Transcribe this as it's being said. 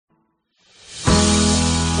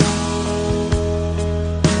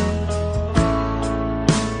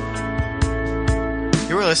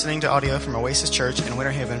listening to audio from Oasis Church in Winter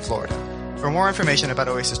Haven, Florida. For more information about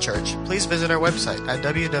Oasis Church, please visit our website at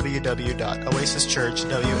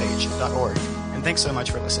www.oasischurchwh.org. And thanks so much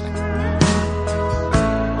for listening.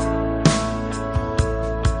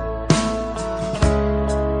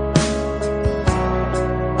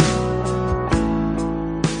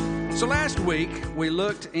 So last week, we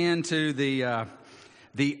looked into the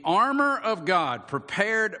armor of God,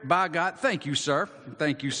 prepared by God. Thank you, sir.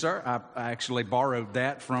 Thank you, sir. I actually borrowed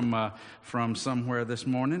that from somewhere this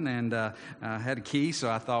morning, and I had a key,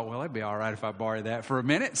 so I thought, well, it'd be all right if I borrowed that for a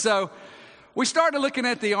minute. So we started looking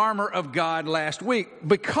at the armor of God last week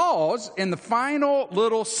because in the final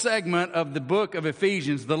little segment of the book of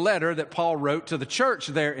Ephesians, the letter that Paul wrote to the church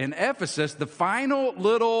there in Ephesus, the final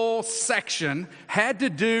little section had to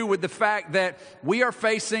do with the fact that we are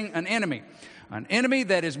facing an enemy. An enemy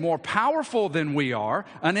that is more powerful than we are,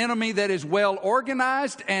 an enemy that is well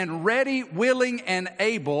organized and ready, willing, and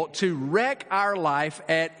able to wreck our life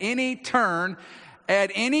at any turn, at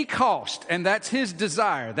any cost. And that's his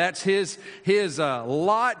desire. That's his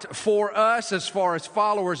lot for us as far as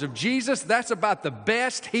followers of Jesus. That's about the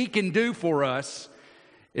best he can do for us,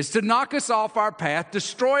 is to knock us off our path,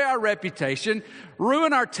 destroy our reputation,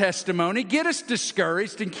 ruin our testimony, get us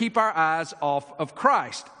discouraged, and keep our eyes off of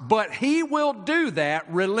Christ. But he will do that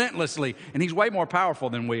relentlessly, and he's way more powerful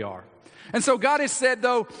than we are. And so God has said,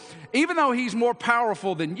 though, even though he's more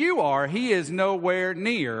powerful than you are, he is nowhere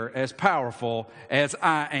near as powerful as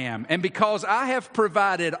I am. And because I have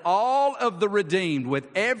provided all of the redeemed with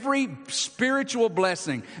every spiritual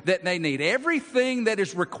blessing that they need, everything that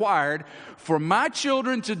is required for my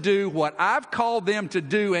children to do what I've called them to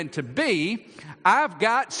do and to be, I've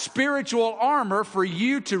got spiritual armor for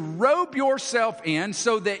you to robe yourself in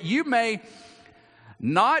so that you may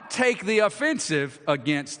not take the offensive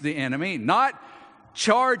against the enemy, not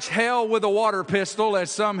charge hell with a water pistol, as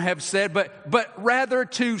some have said, but rather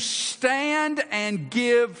to stand and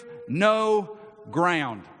give no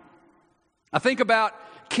ground. I think about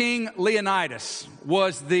King Leonidas,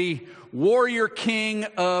 was the warrior king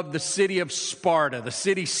of the city of Sparta, the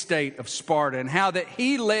city-state of Sparta, and how that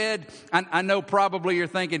he led, I know probably you're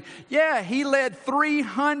thinking, yeah, he led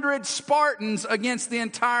 300 Spartans against the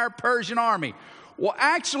entire Persian army. Well,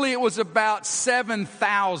 actually, it was about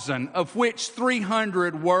 7,000, of which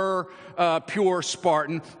 300 were pure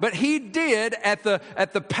Spartan. But he did at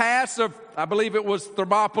the pass of, I believe it was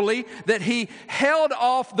Thermopylae, that he held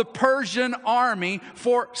off the Persian army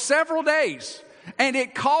for several days. And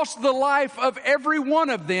it cost the life of every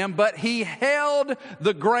one of them, but he held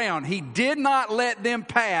the ground. He did not let them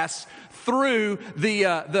pass through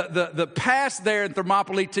the pass there in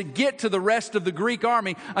Thermopylae to get to the rest of the Greek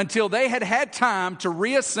army until they had had time to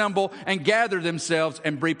reassemble and gather themselves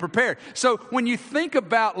and be prepared. So when you think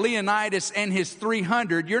about Leonidas and his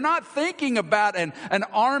 300, you're not thinking about an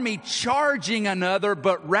army charging another,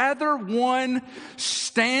 but rather one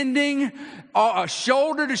standing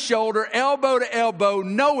shoulder to shoulder, elbow to elbow,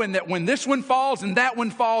 knowing that when this one falls and that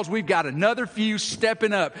one falls, we've got another few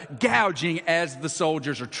stepping up, gouging as the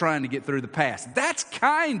soldiers are trying to get through the pass. That's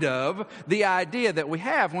kind of the idea that we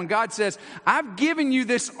have when God says, I've given you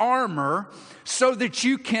this armor so that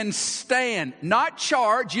you can stand, not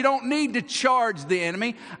charge. You don't need to charge the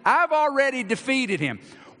enemy. I've already defeated him.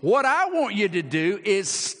 What I want you to do is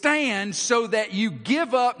stand so that you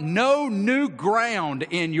give up no new ground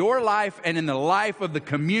in your life and in the life of the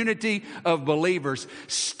community of believers.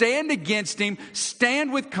 Stand against him,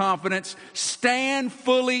 stand with confidence, stand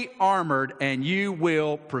fully armored, and you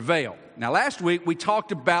will prevail. Now, last week we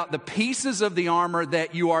talked about the pieces of the armor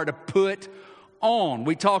that you are to put on.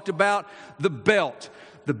 We talked about the belt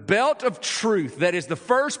of truth. That is the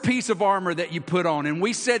first piece of armor that you put on. And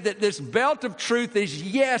we said that this belt of truth is,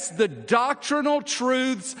 yes, the doctrinal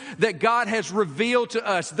truths that God has revealed to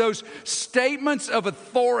us, those statements of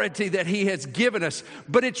authority that he has given us.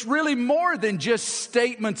 But it's really more than just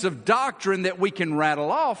statements of doctrine that we can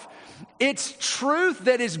rattle off. It's truth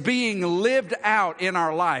that is being lived out in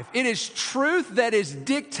our life. It is truth that is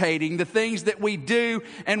dictating the things that we do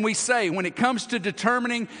and we say. When it comes to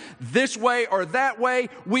determining this way or that way,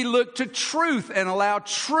 we look to truth and allow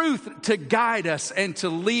truth to guide us and to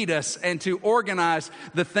lead us and to organize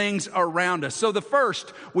the things around us. So the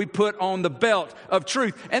first, we put on the belt of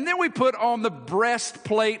truth. And then we put on the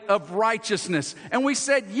breastplate of righteousness. And we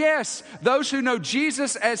said, yes, those who know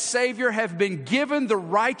Jesus as Savior have been given the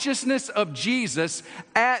righteousness of Jesus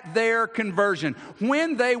at their conversion.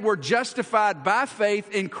 When they were justified by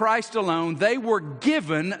faith in Christ alone, they were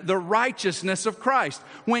given the righteousness of Christ.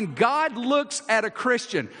 When God looks at a Christian,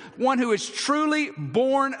 Christian, one who is truly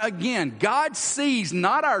born again. God sees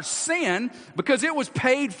not our sin, because it was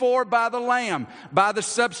paid for by the Lamb, by the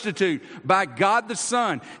substitute, by God the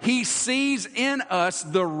Son. He sees in us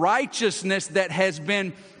the righteousness that has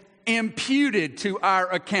been imputed to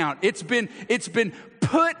our account. It's been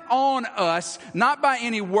put on us, not by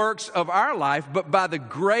any works of our life, but by the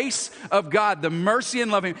grace of God, the mercy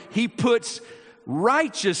and love of Him. He puts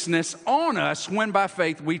righteousness on us when by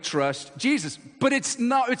faith we trust Jesus. But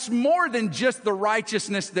it's more than just the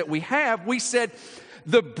righteousness that we have. We said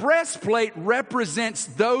the breastplate represents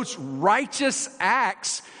those righteous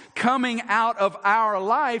acts coming out of our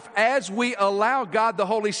life as we allow God the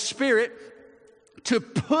Holy Spirit to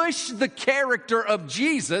push the character of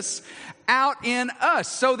Jesus out in us,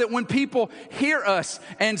 so that when people hear us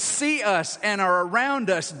and see us and are around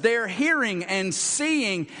us, they're hearing and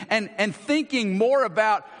seeing and thinking more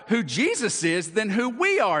about who Jesus is than who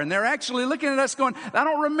we are. And they're actually looking at us going, I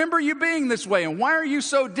don't remember you being this way. And why are you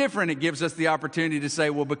so different? It gives us the opportunity to say,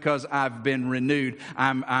 well, because I've been renewed.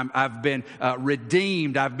 I've been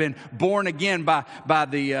redeemed. I've been born again by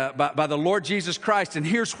the Lord Jesus Christ. And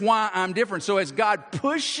here's why I'm different. So as God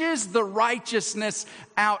pushes the righteousness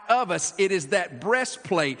out of us, it is that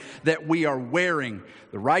breastplate that we are wearing,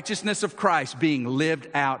 the righteousness of Christ being lived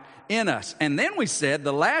out in us. And then we said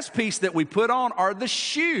the last piece that we put on are the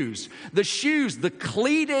shoes. The shoes, the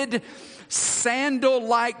cleated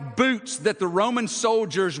sandal-like boots that the Roman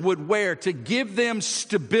soldiers would wear to give them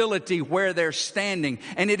stability where they're standing.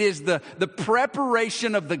 And it is the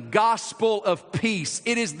preparation of the gospel of peace.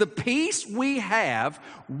 It is the peace we have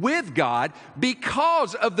with God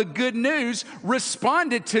because of the good news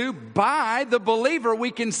responded to by the believer.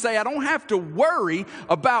 We can say, I don't have to worry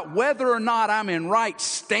about whether or not I'm in right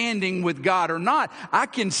standing with God or not. I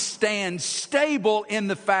can stand stable in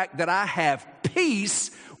the fact that I have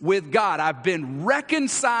peace with God. I've been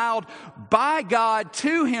reconciled by God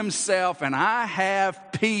to Himself, and I have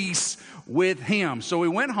peace with Him. So we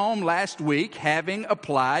went home last week having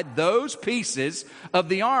applied those pieces of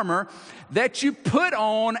the armor that you put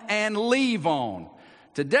on and leave on.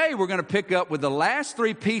 Today we're going to pick up with the last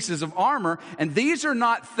three pieces of armor, and these are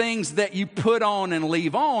not things that you put on and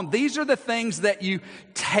leave on. These are the things that you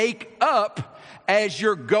take up as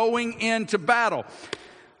you're going into battle.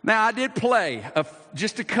 Now, I did play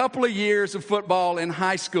just a couple of years of football in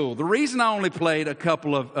high school. The reason I only played a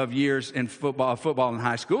couple of years in football in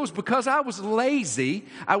high school was because I was lazy.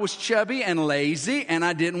 I was chubby and lazy, and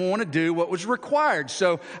I didn't want to do what was required.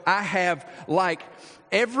 So I have, like,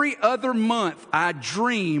 every other month, I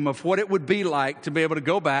dream of what it would be like to be able to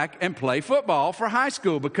go back and play football for high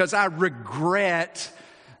school, because I regret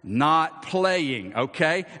not playing,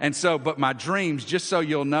 okay? And so, but my dreams, just so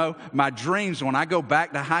you'll know, my dreams, when I go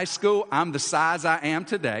back to high school, I'm the size I am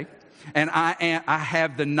today. And I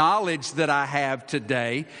have the knowledge that I have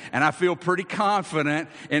today, and I feel pretty confident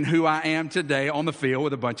in who I am today on the field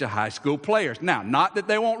with a bunch of high school players. Now, not that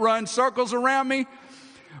they won't run circles around me,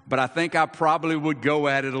 but I think I probably would go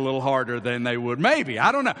at it a little harder than they would. Maybe.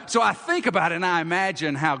 I don't know. So I think about it and I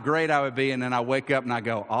imagine how great I would be. And then I wake up and I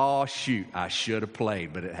go, oh, shoot, I should have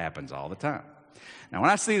played. But it happens all the time. Now, when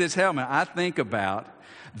I see this helmet, I think about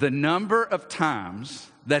the number of times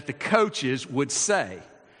that the coaches would say,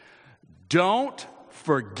 don't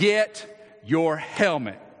forget your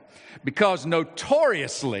helmet. Because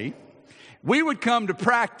notoriously, we would come to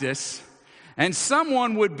practice and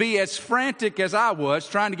someone would be as frantic as I was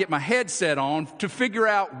trying to get my headset on to figure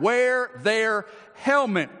out where their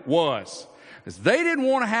helmet was. Because they didn't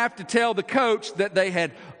want to have to tell the coach that they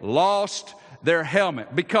had lost their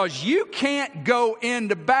helmet. Because you can't go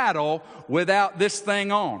into battle without this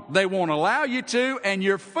thing on. They won't allow you to, and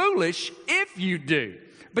you're foolish if you do.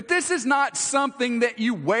 But this is not something that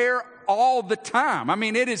you wear all the time. I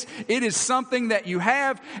mean, it is something that you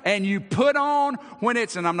have and you put on when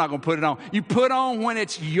it's, and I'm not going to put it on, you put on when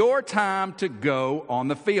it's your time to go on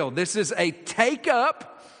the field. This is a take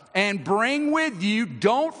up and bring with you.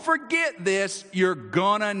 Don't forget this. You're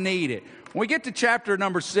going to need it. When we get to chapter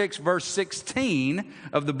number 6, verse 16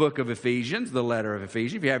 of the book of Ephesians, the letter of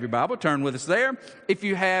Ephesians, if you have your Bible, turn with us there. If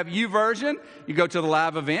you have YouVersion, you go to the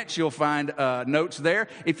live events, you'll find notes there.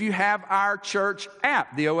 If you have our church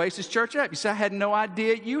app, the Oasis Church app, you say, I had no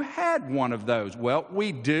idea you had one of those. Well,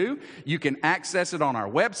 we do. You can access it on our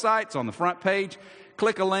website. It's on the front page.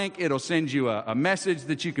 Click a link. It'll send you a message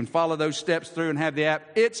that you can follow those steps through and have the app.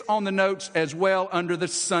 It's on the notes as well under the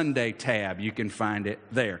Sunday tab. You can find it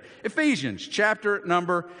there. Ephesians chapter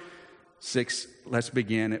number 6. Let's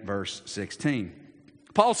begin at verse 16.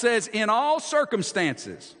 Paul says, in all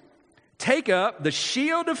circumstances, take up the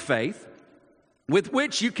shield of faith with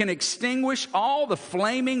which you can extinguish all the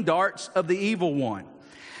flaming darts of the evil one.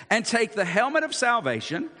 And take the helmet of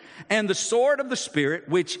salvation and the sword of the Spirit,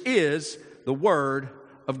 which is the Word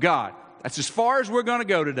of God. That's as far as we're going to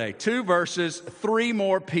go today. 2 verses, 3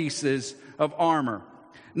 more pieces of armor.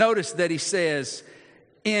 Notice that he says,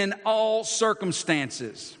 in all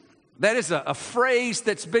circumstances. That is a phrase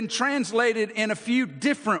that's been translated in a few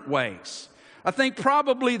different ways. I think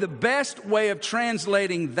probably the best way of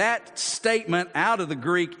translating that statement out of the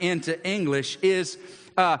Greek into English is,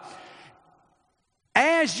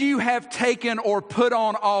 as you have taken or put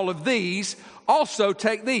on all of these, also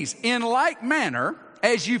take these. In like manner,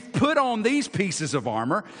 as you've put on these pieces of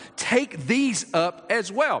armor, take these up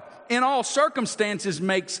as well. In all circumstances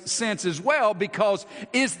makes sense as well, because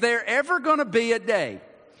is there ever going to be a day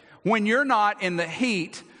when you're not in the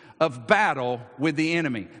heat of battle with the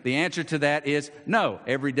enemy? The answer to that is no.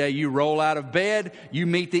 Every day you roll out of bed, you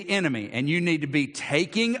meet the enemy, and you need to be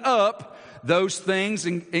taking up those things,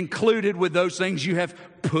 included with those things you have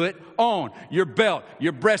put on. Your belt,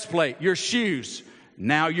 your breastplate, your shoes,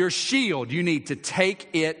 now your shield. You need to take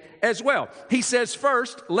it as well. He says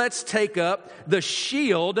first, let's take up the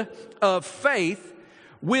shield of faith,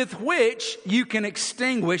 with which you can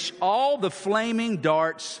extinguish all the flaming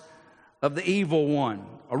darts of the evil one.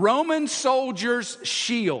 A Roman soldier's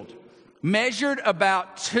shield measured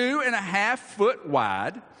about 2.5 foot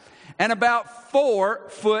wide and about 4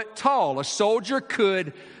 foot tall. A soldier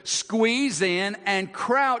could squeeze in and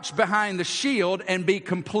crouch behind the shield and be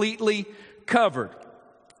completely covered.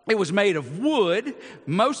 It was made of wood.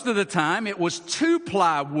 Most of the time it was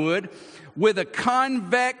 2-ply wood with a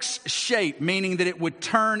convex shape, meaning that it would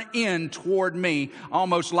turn in toward me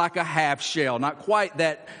almost like a half shell. Not quite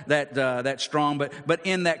that strong, but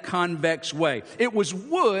in that convex way. It was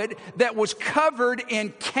wood that was covered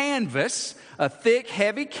in canvas, a thick,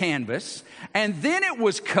 heavy canvas, and then it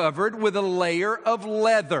was covered with a layer of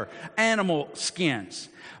leather, animal skins.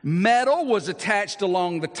 Metal was attached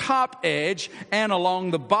along the top edge and along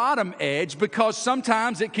the bottom edge, because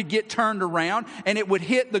sometimes it could get turned around and it would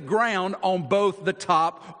hit the ground on both the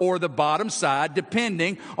top or the bottom side,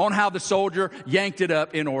 depending on how the soldier yanked it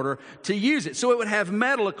up in order to use it. So it would have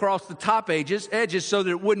metal across the top edges so that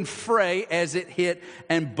it wouldn't fray as it hit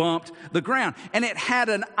and bumped the ground. And it had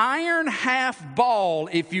an iron half ball,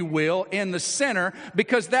 if you will, in the center,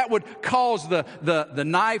 because that would cause the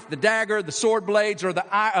knife, the dagger, the sword blades, or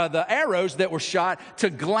the arrows that were shot to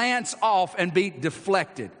glance off and be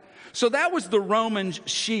deflected. So that was the Roman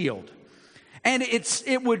shield. And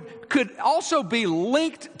could also be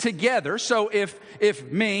linked together. So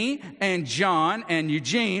if me and John and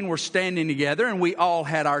Eugene were standing together and we all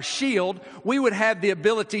had our shield, we would have the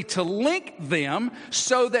ability to link them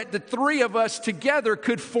so that the three of us together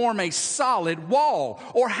could form a solid wall,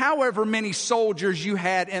 or however many soldiers you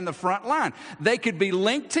had in the front line. They could be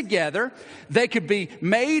linked together. They could be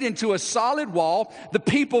made into a solid wall. The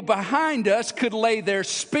people behind us could lay their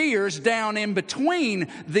spears down in between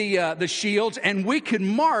the shields, and we could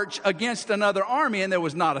march against another army, and there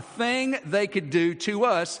was not a thing they could do to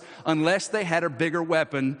us unless they had a bigger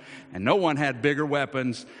weapon, and no one had bigger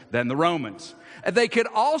weapons than the Romans. They could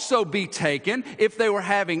also be taken if they were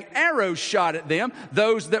having arrows shot at them.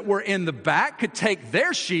 Those that were in the back could take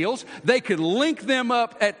their shields, they could link them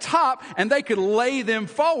up at top, and they could lay them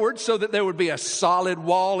forward so that there would be a solid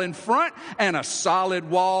wall in front and a solid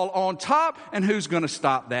wall on top. And who's going to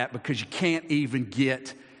stop that? Because you can't even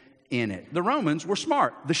get in it. The Romans were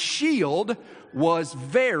smart. The shield was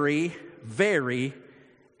very, very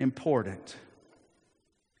important.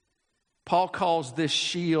 Paul calls this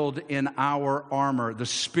shield in our armor, the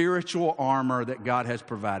spiritual armor that God has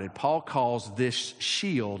provided. Paul calls this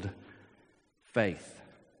shield faith.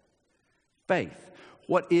 Faith.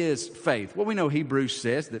 What is faith? Well, we know Hebrews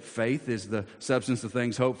says that faith is the substance of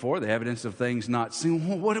things hoped for, the evidence of things not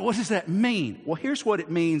seen. What does that mean? Well, here's what it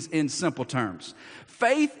means in simple terms.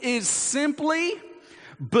 Faith is simply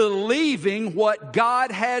believing what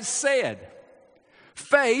God has said.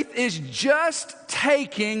 Faith is just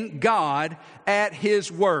taking God at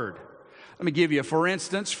His word. Let me give you, for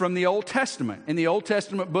instance, from the Old Testament. In the Old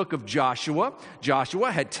Testament book of Joshua,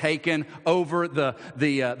 Joshua had taken over the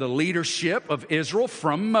leadership of Israel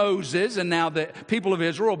from Moses, and now the people of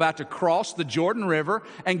Israel are about to cross the Jordan River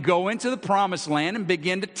and go into the Promised Land and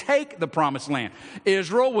begin to take the Promised Land.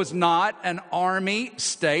 Israel was not an army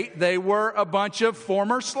state. They were a bunch of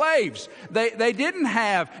former slaves. They didn't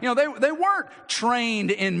have, they weren't trained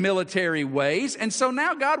in military ways, and so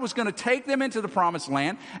now God was going to take them into the Promised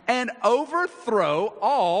Land and overthrow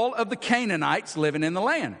all of the Canaanites living in the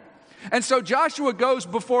land. And so Joshua goes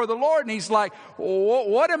before the Lord and he's like,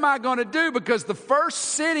 what am I going to do? Because the first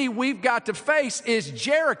city we've got to face is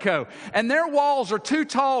Jericho. And their walls are too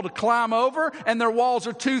tall to climb over and their walls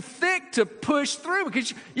are too thick to push through,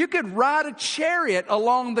 because you could ride a chariot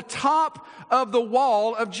along the top of the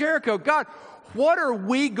wall of Jericho. God, what are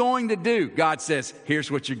we going to do? God says, here's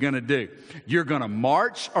what you're going to do. You're going to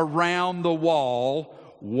march around the wall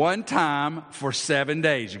one time for 7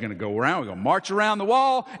 days. You're going to go around, we're going to march around the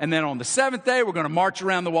wall, and then on the seventh day, we're going to march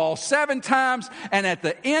around the wall 7 times, and at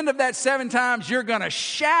the end of that 7 times, you're going to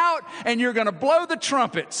shout, and you're going to blow the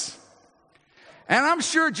trumpets. And I'm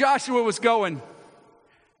sure Joshua was going,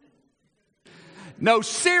 no,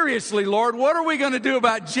 seriously, Lord, what are we going to do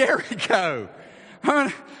about Jericho? I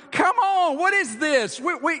mean, come on, what is this?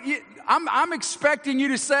 I'm expecting you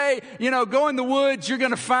to say, go in the woods, you're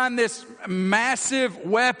going to find this massive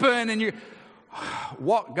weapon, and you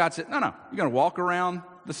walk. God said, no, you're going to walk around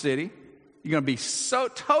the city. You're going to be so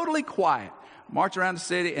totally quiet. March around the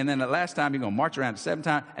city, and then the last time you're going to march around 7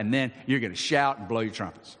 times, and then you're going to shout and blow your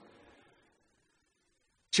trumpets.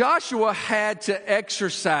 Joshua had to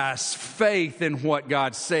exercise faith in what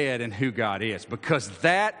God said and who God is, because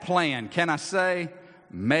that plan, can I say,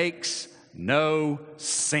 makes no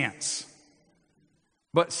sense.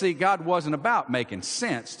 But see, God wasn't about making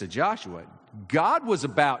sense to Joshua. God was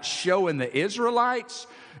about showing the Israelites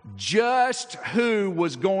just who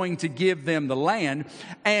was going to give them the land.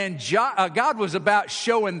 And God was about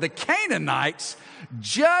showing the Canaanites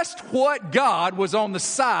just what God was on the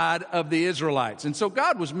side of the Israelites. And so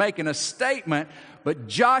God was making a statement, but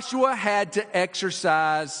Joshua had to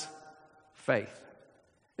exercise faith.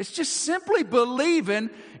 It's just simply believing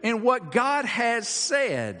in what God has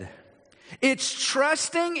said. It's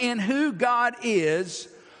trusting in who God is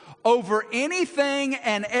over anything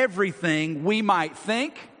and everything we might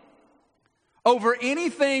think, over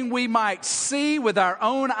anything we might see with our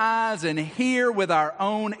own eyes and hear with our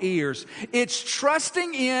own ears. It's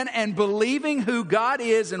trusting in and believing who God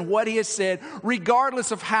is and what He has said,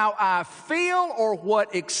 regardless of how I feel or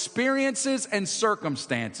what experiences and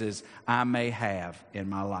circumstances I may have in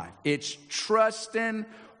my life. It's trusting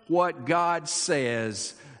what God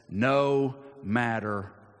says no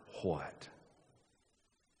matter what.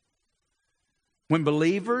 When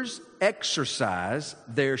believers exercise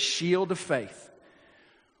their shield of faith,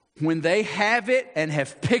 when they have it and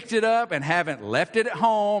have picked it up and haven't left it at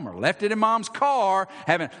home or left it in mom's car,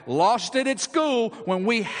 haven't lost it at school, when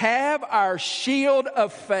we have our shield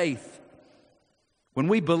of faith, when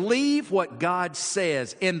we believe what God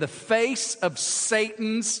says in the face of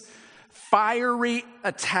Satan's fiery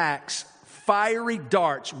attacks, fiery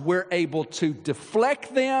darts, we're able to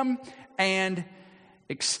deflect them and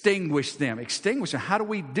extinguish them. Extinguish them. How do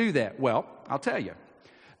we do that? Well, I'll tell you.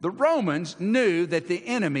 The Romans knew that the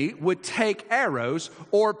enemy would take arrows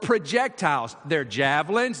or projectiles, their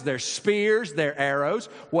javelins, their spears, their arrows,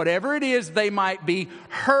 whatever it is they might be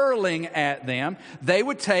hurling at them, they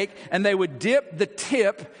would take and they would dip the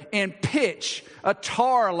tip in pitch, a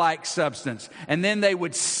tar-like substance, and then they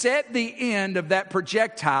would set the end of that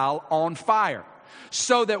projectile on fire,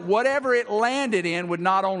 so that whatever it landed in would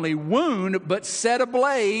not only wound, but set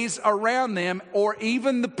ablaze around them, or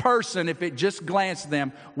even the person, if it just glanced at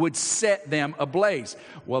them, would set them ablaze.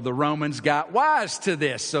 Well, the Romans got wise to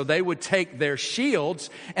this, so they would take their shields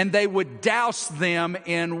and they would douse them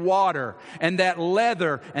in water. And that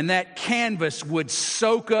leather and that canvas would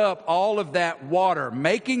soak up all of that water,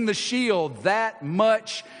 making the shield that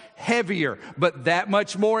much heavier, but that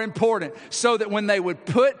much more important, so that when they would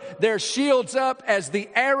put their shields up as the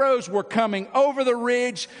arrows were coming over the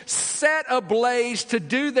ridge, set ablaze to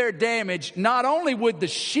do their damage, not only would the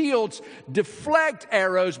shields deflect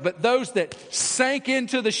arrows, but those that sank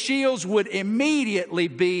into the shields would immediately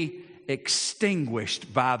be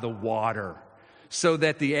extinguished by the water, so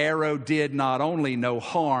that the arrow did not only no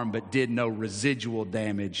harm, but did no residual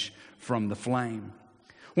damage from the flame.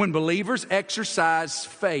 When believers exercise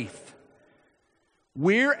faith,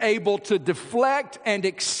 we're able to deflect and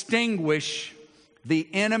extinguish the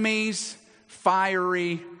enemy's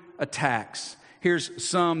fiery attacks. Here's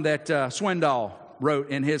some that Swindoll wrote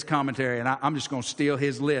in his commentary, and I'm just going to steal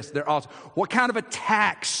his list. They're awesome. What kind of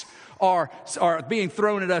attacks are being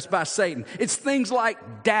thrown at us by Satan? It's things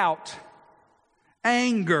like doubt,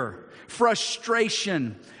 anger,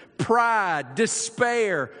 frustration, pride,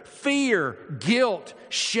 despair, fear, guilt,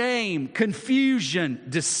 shame, confusion,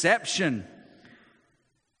 deception,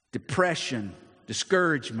 depression,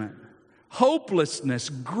 discouragement, hopelessness,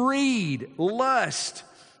 greed, lust,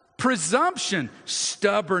 presumption,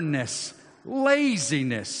 stubbornness,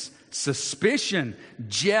 laziness, suspicion,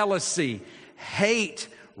 jealousy, hate,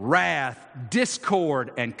 wrath,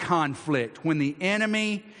 discord, and conflict. When the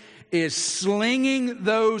enemy is slinging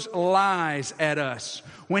those lies at us,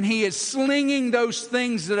 when he is slinging those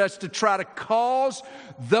things at us to try to cause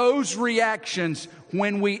those reactions,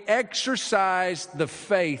 when we exercise the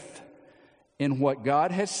faith in what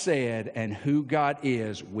God has said and who God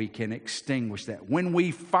is, we can extinguish that. When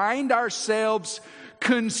we find ourselves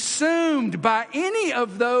consumed by any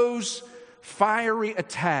of those fiery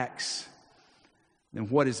attacks, then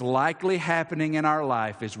what is likely happening in our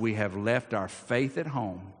life is we have left our faith at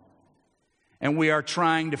home and we are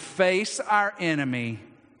trying to face our enemy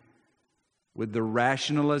with the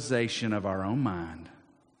rationalization of our own mind,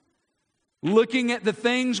 looking at the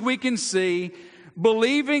things we can see,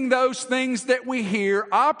 believing those things that we hear,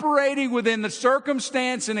 operating within the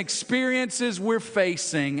circumstance and experiences we're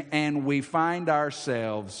facing, and we find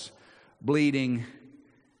ourselves bleeding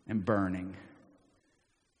and burning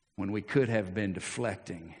when we could have been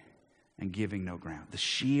deflecting and giving no ground. The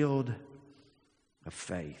shield of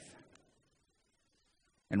faith.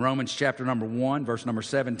 In Romans chapter number 1, verse number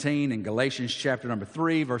 17, in Galatians chapter number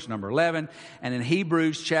 3, verse number 11, and in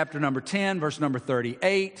Hebrews chapter number 10, verse number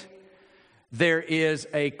 38, there is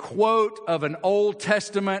a quote of an Old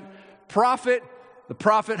Testament prophet, the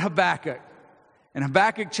prophet Habakkuk. In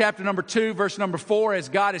Habakkuk chapter number 2, verse number 4, as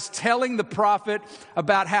God is telling the prophet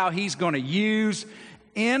about how he's going to use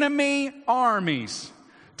enemy armies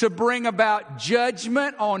to bring about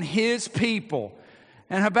judgment on his people.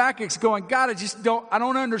 And Habakkuk's going, God, I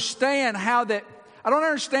don't understand how that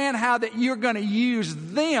you're going to use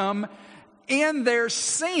them in their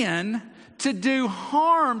sin to do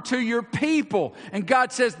harm to your people. And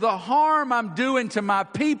God says, the harm I'm doing to my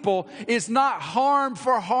people is not harm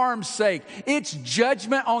for harm's sake. It's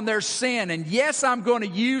judgment on their sin. And yes, I'm going to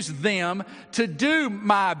use them to do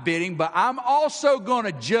my bidding, but I'm also going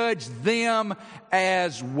to judge them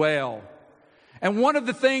as well. And one of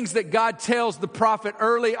the things that God tells the prophet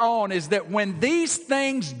early on is that when these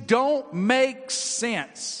things don't make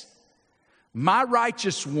sense, my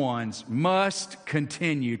righteous ones must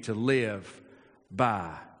continue to live by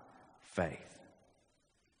faith.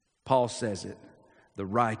 Paul says it, the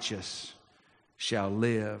righteous shall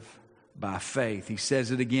live by faith. He says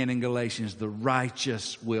it again in Galatians, the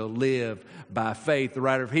righteous will live by faith. The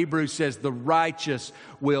writer of Hebrews says the righteous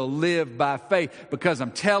will live by faith, because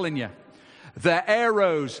I'm telling you, the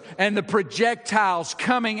arrows and the projectiles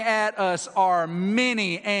coming at us are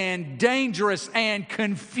many and dangerous and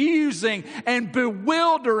confusing and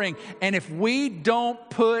bewildering. And if we don't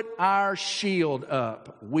put our shield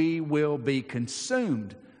up, we will be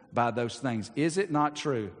consumed by those things. Is it not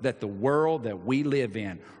true that the world that we live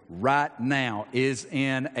in right now is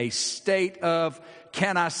in a state of,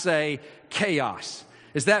 can I say, chaos?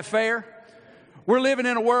 Is that fair? We're living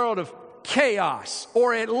in a world of chaos,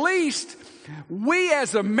 or at least we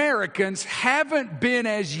as Americans haven't been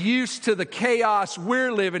as used to the chaos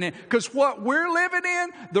we're living in. Because what we're living in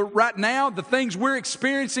right now, the things we're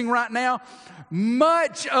experiencing right now,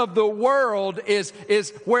 much of the world is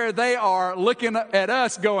where they are looking at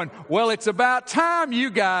us going, well, it's about time you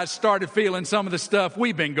guys started feeling some of the stuff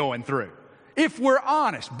we've been going through. If we're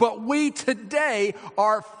honest. But we today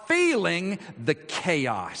are feeling the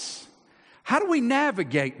chaos. How do we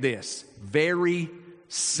navigate this? Very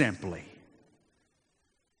simply.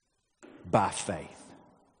 By faith.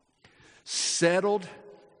 Settled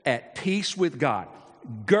at peace with God.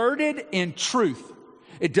 Girded in truth.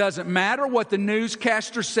 It doesn't matter what the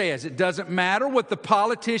newscaster says. It doesn't matter what the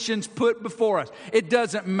politicians put before us. It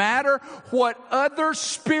doesn't matter what other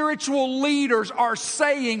spiritual leaders are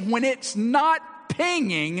saying when it's not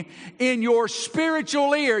pinging in your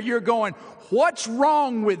spiritual ear. You're going, what's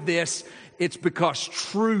wrong with this? It's because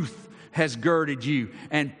truth has girded you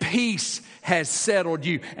and peace has settled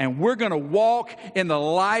you. And we're going to walk in the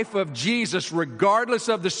life of Jesus regardless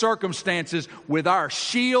of the circumstances with our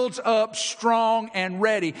shields up strong and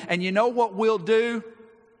ready. And you know what we'll do?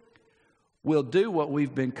 We'll do what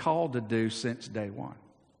we've been called to do since day one.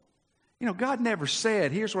 You know, God never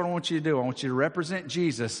said, here's what I want you to do. I want you to represent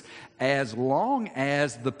Jesus as long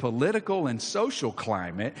as the political and social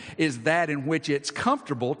climate is that in which it's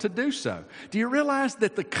comfortable to do so. Do you realize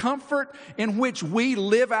that the comfort in which we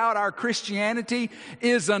live out our Christianity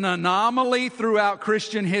is an anomaly throughout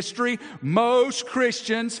Christian history? Most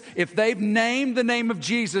Christians, if they've named the name of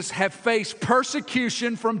Jesus, have faced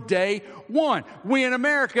persecution from day one. We in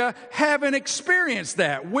America haven't experienced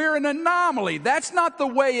that. We're an anomaly. That's not the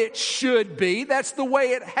way it should be. That's the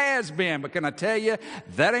way it has been. But can I tell you,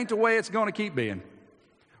 that ain't the way it's going to keep being.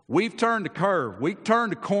 We've turned a curve. We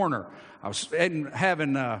turned a corner. I was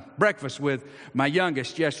having breakfast with my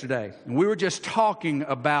youngest yesterday, and we were just talking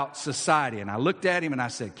about society. And I looked at him and I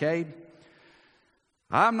said, Cade,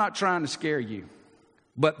 I'm not trying to scare you,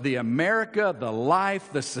 but the America, the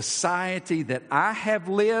life, the society that I have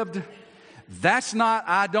lived, that's not,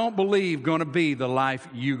 I don't believe, going to be the life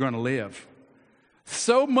you're going to live.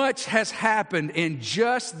 So much has happened in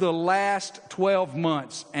just the last 12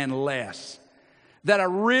 months and less that I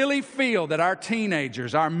really feel that our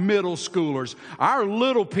teenagers, our middle schoolers, our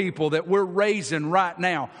little people that we're raising right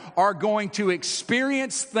now are going to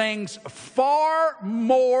experience things far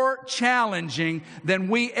more challenging than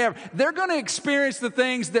we ever. They're going to experience the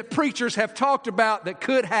things that preachers have talked about that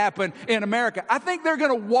could happen in America. I think they're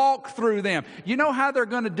going to walk through them. You know how they're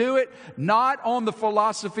going to do it? Not on the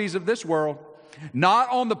philosophies of this world. Not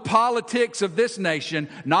on the politics of this nation,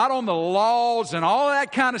 not on the laws and all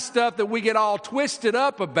that kind of stuff that we get all twisted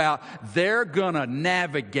up about. They're going to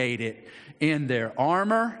navigate it in their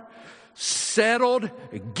armor, settled,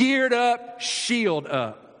 geared up, shield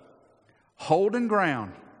up, holding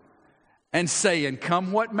ground and saying,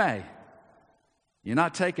 come what may, you're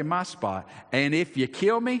not taking my spot. And if you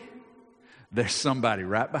kill me, there's somebody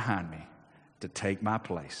right behind me to take my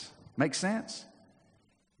place. Make sense?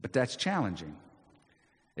 But that's challenging.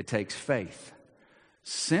 It takes faith.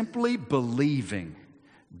 Simply believing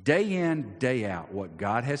day in, day out what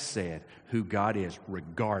God has said, who God is,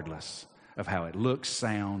 regardless of how it looks,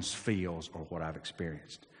 sounds, feels, or what I've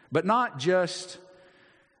experienced. But not just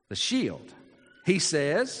the shield. He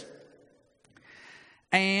says,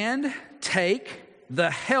 and take the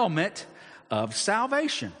helmet of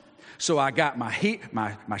salvation. So I got my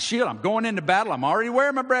shield. I'm going into battle. I'm already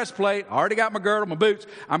wearing my breastplate. I already got my girdle, my boots.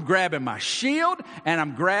 I'm grabbing my shield and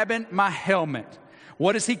I'm grabbing my helmet.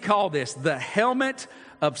 What does he call this? The helmet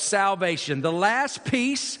of salvation. The last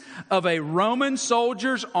piece of a Roman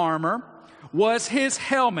soldier's armor was his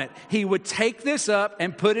helmet. He would take this up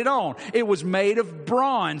and put it on. It was made of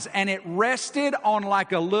bronze and it rested on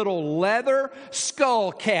like a little leather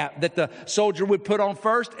skull cap that the soldier would put on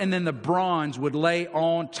first, and then the bronze would lay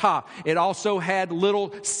on top. It also had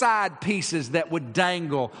little side pieces that would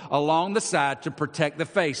dangle along the side to protect the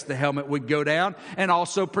face. The helmet would go down and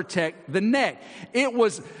also protect the neck. It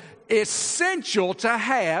was essential to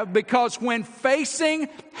have because when facing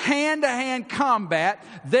hand-to-hand combat,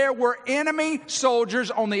 there were enemy soldiers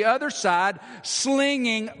on the other side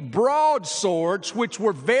slinging broadswords, which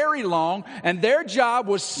were very long, and their job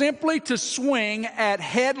was simply to swing at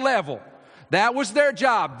head level. That was their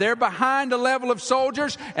job. They're behind a level of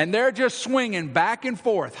soldiers, and they're just swinging back and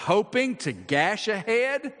forth, hoping to gash a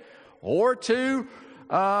head or to,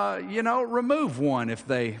 remove one if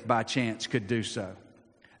they by chance could do so.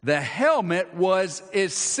 The helmet was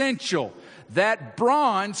essential. That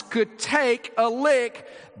bronze could take a lick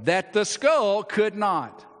that the skull could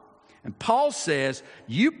not. And Paul says,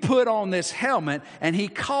 you put on this helmet, and he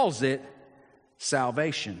calls it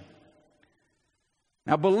salvation.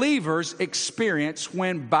 Now, believers experience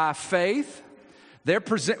when by faith,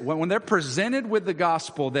 when they're presented with the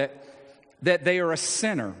gospel that they are a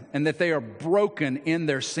sinner and that they are broken in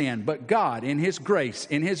their sin. But God, in His grace,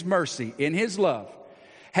 in His mercy, in His love,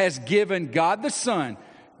 has given God the Son,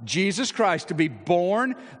 Jesus Christ, to be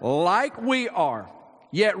born like we are,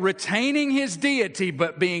 yet retaining His deity,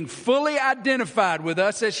 but being fully identified with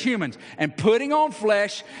us as humans and putting on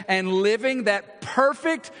flesh and living that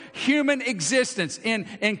perfect human existence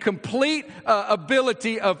in complete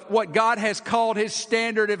ability of what God has called His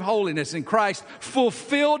standard of holiness. And Christ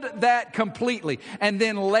fulfilled that completely and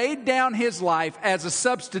then laid down His life as a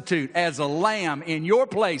substitute, as a lamb in your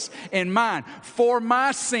place, in mine, for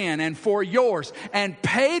my sin and for yours, and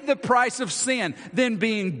paid the price of sin. Then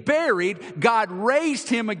being buried, God raised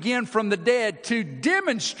Him again from the dead to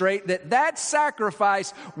demonstrate that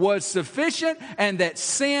sacrifice was sufficient and that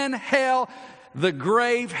sin, hell, the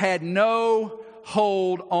grave had no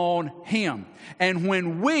hold on Him. And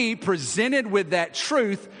when we, presented with that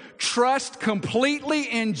truth, trust completely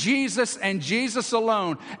in Jesus and Jesus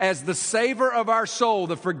alone as the savior of our soul,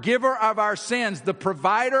 the forgiver of our sins, the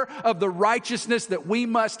provider of the righteousness that we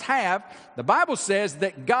must have, the Bible says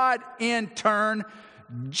that God in turn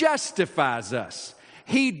justifies us.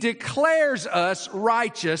 He declares us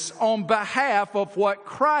righteous on behalf of what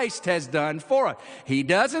Christ has done for us. He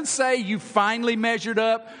doesn't say you finally measured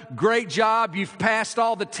up, great job, you've passed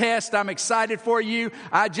all the tests, I'm excited for you,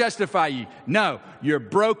 I justify you. No, you're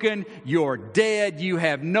broken, you're dead, you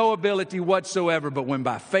have no ability whatsoever, but when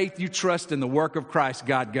by faith you trust in the work of Christ,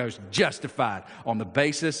 God goes justified on the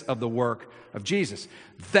basis of the work of Jesus.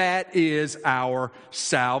 That is our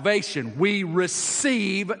salvation. We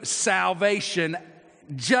receive salvation,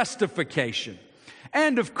 justification.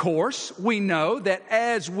 And of course, we know that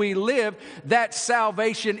as we live, that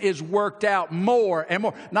salvation is worked out more and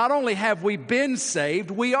more. Not only have we been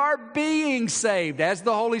saved, we are being saved as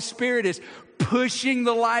the Holy Spirit is pushing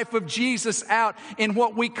the life of Jesus out in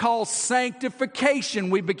what we call sanctification.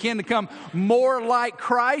 We begin to come more like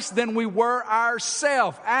Christ than we were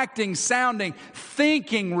ourselves, acting, sounding,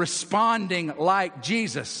 thinking, responding like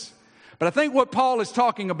Jesus. But I think what Paul is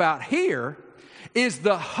talking about here is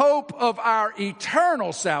the hope of our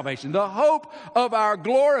eternal salvation, the hope of our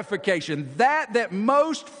glorification, that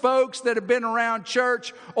most folks that have been around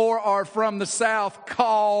church or are from the South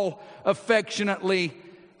call affectionately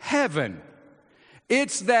heaven.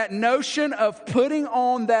 It's that notion of putting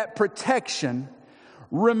on that protection,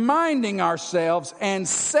 reminding ourselves and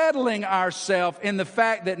settling ourselves in the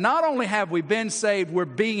fact that not only have we been saved, we're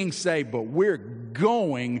being saved, but we're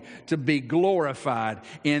going to be glorified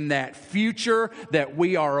in that future that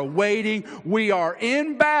we are awaiting. We are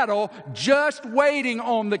in battle, just waiting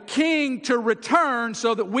on the King to return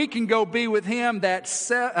so that we can go be with Him,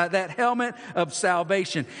 that helmet of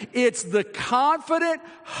salvation. It's the confident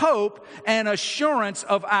hope and assurance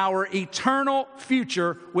of our eternal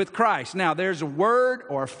future with Christ. Now, there's a word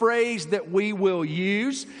or a phrase that we will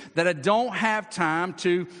use that I don't have time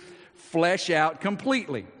to flesh out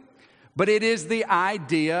completely. But it is the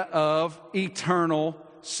idea of eternal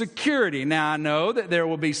security. Now, I know that there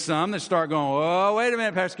will be some that start going, oh, wait a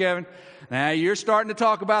minute, Pastor Kevin. Now, you're starting to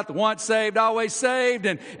talk about the once saved, always saved,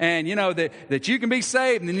 and you know, that you can be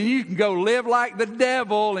saved, and then you can go live like the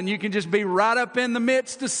devil, and you can just be right up in the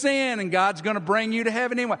midst of sin, and God's going to bring you to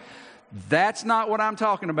heaven anyway. That's not what I'm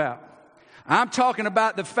talking about. I'm talking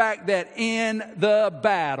about the fact that in the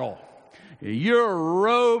battle, you're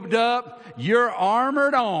robed up, you're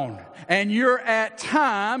armored on, and you're at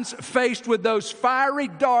times faced with those fiery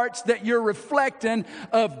darts that you're reflecting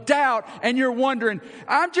of doubt, and you're wondering,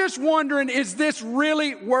 I'm just wondering, is this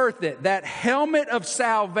really worth it? That helmet of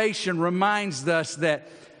salvation reminds us that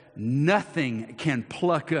nothing can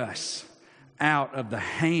pluck us out of the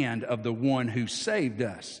hand of the one who saved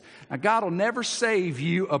us. Now, God will never save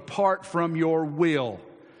you apart from your will.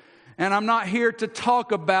 And I'm not here to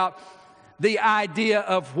talk about the idea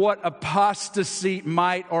of what apostasy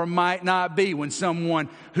might or might not be when someone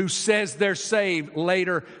who says they're saved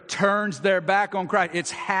later turns their back on Christ. It's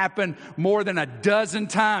happened more than a dozen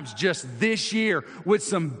times just this year with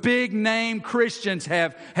some big name Christians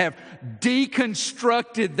have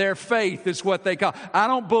deconstructed their faith is what they call. I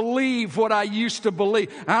don't believe what I used to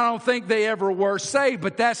believe. I don't think they ever were saved,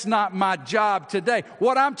 but that's not my job today.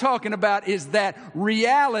 What I'm talking about is that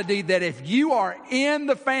reality that if you are in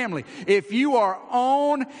the family, if you are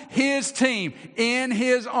on His team, in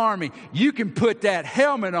His army, you can put that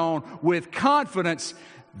helmet on with confidence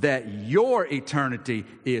that your eternity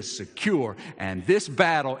is secure and this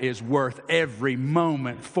battle is worth every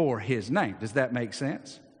moment for His name. Does that make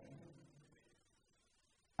sense?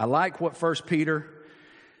 I like what 1 Peter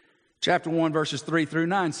chapter 1 verses 3 through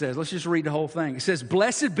 9 says. Let's just read the whole thing. It says,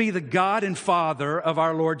 "Blessed be the God and Father of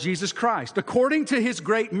our Lord Jesus Christ. According to His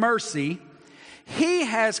great mercy, He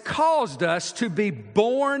has caused us to be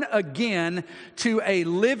born again to a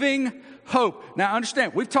living hope." Now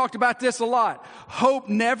understand, we've talked about this a lot. Hope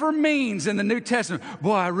never means in the New Testament,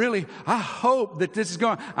 boy, I hope that this is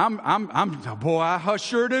going, I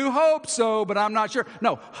sure do hope so, but I'm not sure.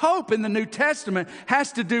 No, hope in the New Testament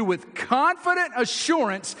has to do with confident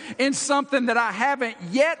assurance in something that I haven't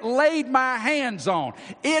yet laid my hands on.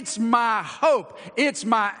 It's my hope. It's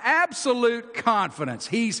my absolute confidence.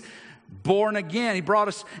 He's born again. He brought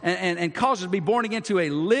us and caused us to be born again to a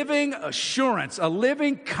living assurance, a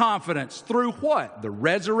living confidence through what? The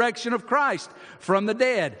resurrection of Christ from the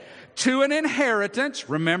dead. To an inheritance.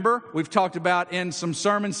 Remember, we've talked about in some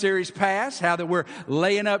sermon series past how that we're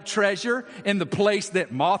laying up treasure in the place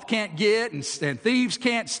that moth can't get and thieves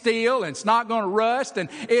can't steal, and it's not going to rust, and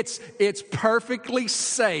it's perfectly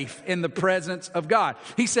safe in the presence of God.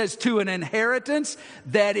 He says to an inheritance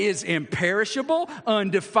that is imperishable,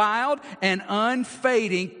 undefiled, and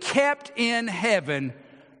unfading, kept in heaven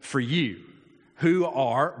for you who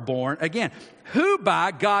are born again, who by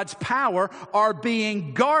God's power are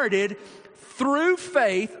being guarded through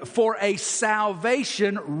faith for a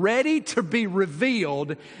salvation ready to be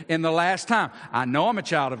revealed in the last time. I know I'm a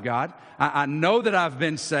child of God. I know that I've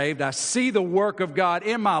been saved. I see the work of God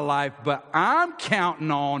in my life, but I'm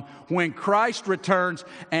counting on when Christ returns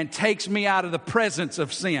and takes me out of the presence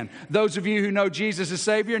of sin. Those of you who know Jesus as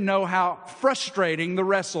Savior know how frustrating the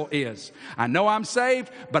wrestle is. I know I'm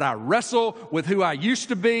saved, but I wrestle with who I used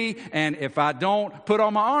to be, and if I don't put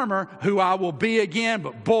on my armor, who I will be again.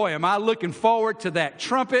 But boy, am I looking forward to that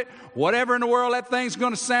trumpet, whatever in the world that thing's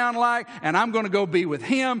going to sound like, and I'm going to go be with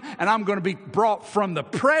Him, and I'm going to be brought from the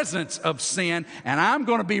presence of sin, and I'm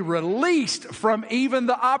going to be released from even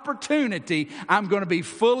the opportunity. I'm going to be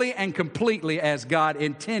fully and completely as God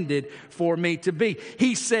intended for me to be.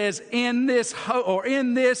 He says, in this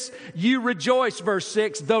you rejoice, verse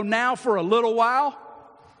 6, though now for a little while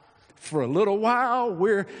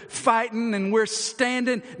we're fighting and we're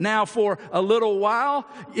standing. Now for a little while,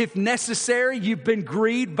 if necessary, you've been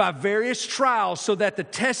grieved by various trials, so that the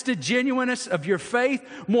tested genuineness of your faith,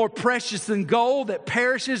 more precious than gold that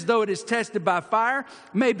perishes though it is tested by fire,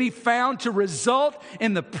 may be found to result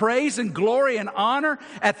in the praise and glory and honor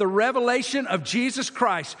at the revelation of Jesus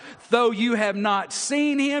Christ. Though you have not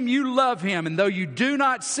seen Him, you love Him. And though you do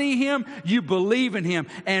not see Him, you believe in Him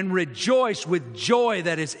and rejoice with joy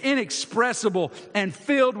that is inexpressible and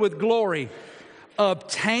filled with glory,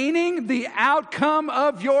 obtaining the outcome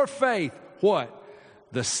of your faith. What?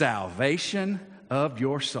 The salvation of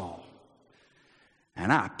your soul.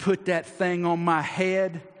 And I put that thing on my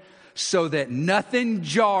head so that nothing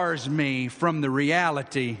jars me from the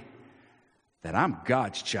reality that I'm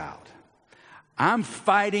God's child. I'm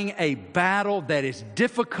fighting a battle that is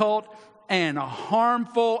difficult and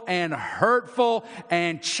harmful and hurtful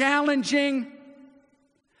and challenging.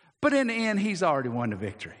 But in the end, He's already won the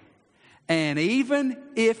victory. And even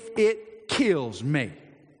if it kills me,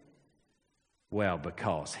 well,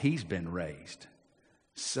 because He's been raised,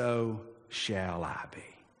 so shall I be.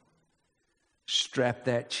 Strap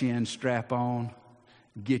that chin strap on,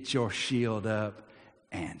 get your shield up,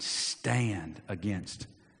 and stand against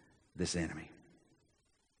this enemy.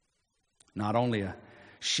 Not only a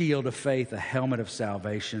shield of faith, a helmet of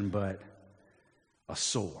salvation, but a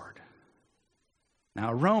sword.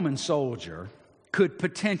 Now, a Roman soldier could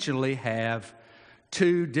potentially have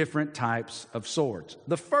two different types of swords.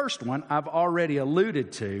 The first one I've already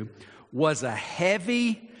alluded to was a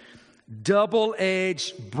heavy,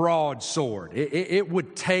 double-edged broadsword. It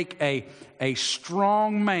would take a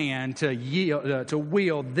strong man to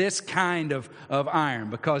wield this kind of iron,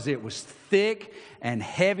 because it was thick and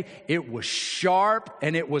heavy. It was sharp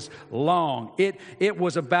and it was long. It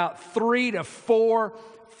was about 3 to 4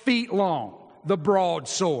 feet long, the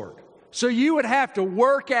broadsword. So you would have to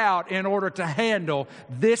work out in order to handle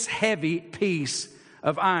this heavy piece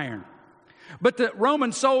of iron. But the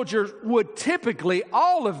Roman soldiers would typically,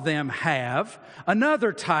 all of them, have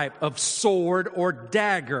another type of sword or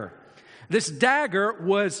dagger. This dagger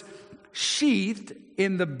was sheathed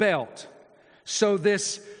in the belt. So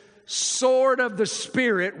this sword of the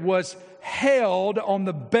Spirit was held on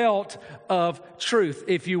the belt of truth,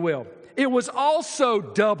 if you will. It was also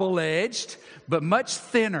double-edged, but much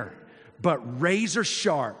thinner, but razor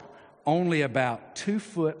sharp, only about 2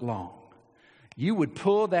 foot long. You would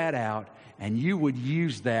pull that out and you would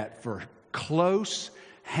use that for close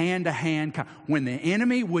hand-to-hand. When the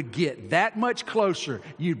enemy would get that much closer,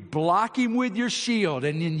 you'd block him with your shield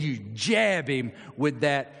and then you jab him with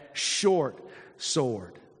that short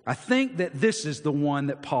sword. I think that this is the one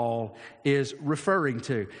that Paul is referring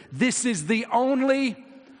to. This is the only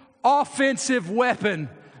offensive weapon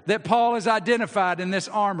that Paul has identified in this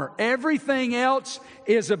armor. Everything else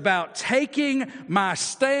is about taking my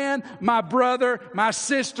stand, my brother, my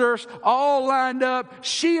sisters, all lined up,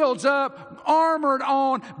 shields up, armored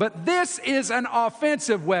on. But this is an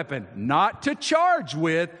offensive weapon, not to charge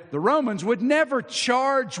with. The Romans would never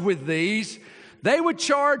charge with these. They would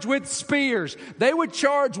charge with spears. They would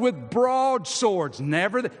charge with broadswords.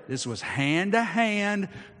 Never. This was hand to hand,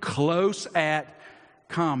 close at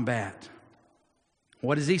combat.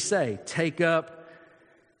 What does he say? Take up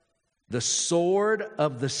the sword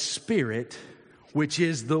of the Spirit, which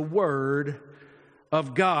is the Word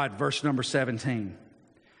of God. Verse number 17.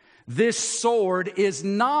 This sword is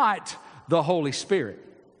not the Holy Spirit.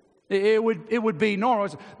 It would be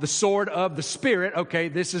normal. The sword of the Spirit. Okay,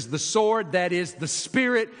 this is the sword that is the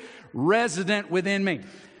Spirit resident within me.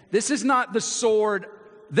 This is not the sword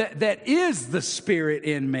that is the Spirit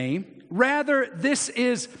in me. Rather, this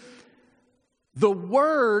is the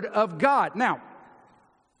Word of God. Now,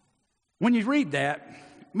 when you read that,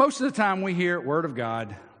 most of the time we hear Word of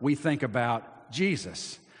God, we think about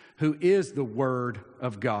Jesus, who is the Word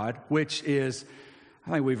of God, which is,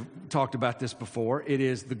 I think we've talked about this before, it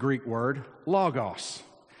is the Greek word logos.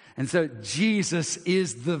 And so Jesus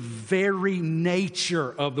is the very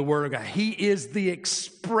nature of the Word of God. He is the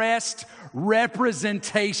expressed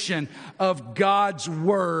representation of God's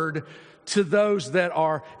Word to those that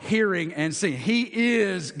are hearing and seeing. He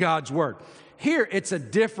is God's Word. Here, it's a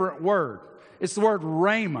different word. It's the word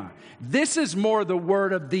rhema. This is more the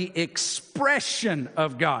word of the expression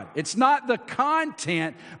of God. It's not the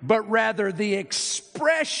content, but rather the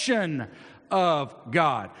expression of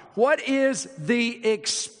God. What is the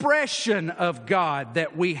expression of God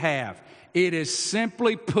that we have? It is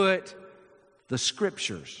simply put, the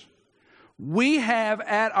Scriptures. We have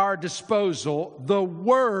at our disposal the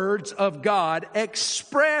words of God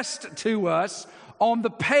expressed to us on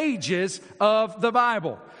the pages of the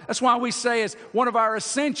Bible. That's why we say as one of our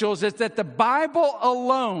essentials is that the Bible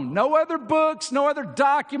alone, no other books, no other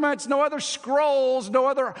documents, no other scrolls, no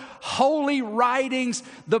other holy writings,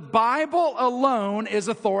 the Bible alone is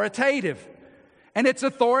authoritative. And it's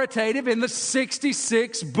authoritative in the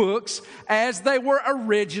 66 books as they were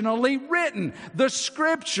originally written. The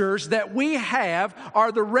Scriptures that we have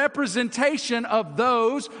are the representation of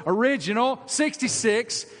those original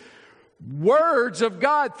 66 words of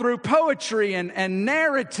God through poetry and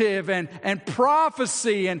narrative and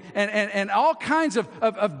prophecy and all kinds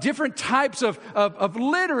of different types of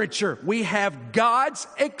literature. We have God's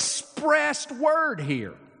expressed word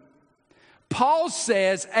here. Paul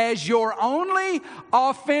says, as your only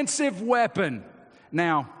offensive weapon.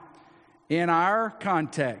 Now, in our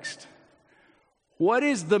context, what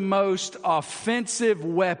is the most offensive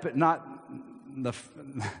weapon? Not the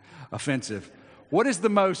offensive. What is the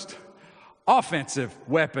most offensive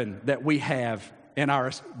weapon that we have in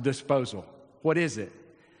our disposal? What is it?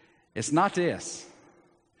 It's not this.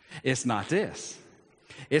 It's not this.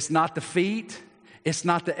 It's not the feet. It's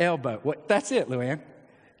not the elbow. That's it, Luann.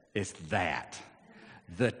 It's that.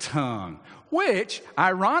 The tongue, which,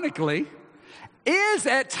 ironically, is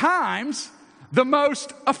at times the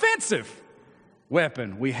most offensive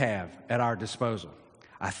weapon we have at our disposal.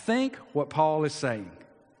 I think what Paul is saying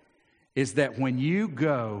is that when you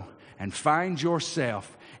go and find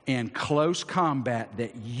yourself in close combat,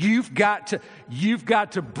 that you've got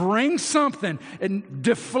to bring something, and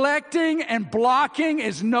deflecting and blocking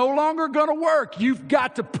is no longer going to work. You've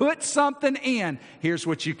got to put something in. Here's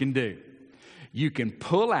what you can do. You can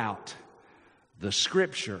pull out the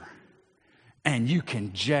Scripture and you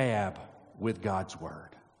can jab with God's Word.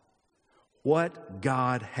 What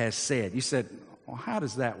God has said. You said, well, how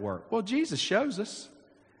does that work? Well, Jesus shows us.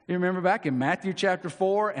 You remember back in Matthew chapter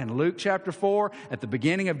 4 and Luke chapter 4, at the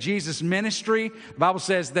beginning of Jesus' ministry, the Bible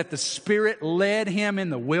says that the Spirit led him in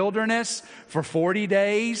the wilderness for 40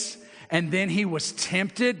 days, and then he was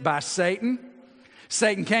tempted by Satan.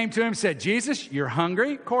 Satan came to him and said, Jesus, you're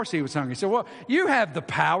hungry? Of course he was hungry. He said, well, you have the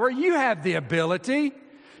power, you have the ability.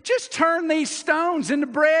 Just turn these stones into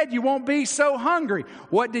bread, you won't be so hungry.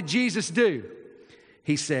 What did Jesus do?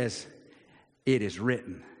 He says, it is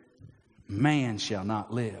written, man shall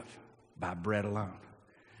not live by bread alone.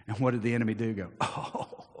 And what did the enemy do? Go,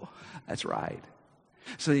 oh, that's right.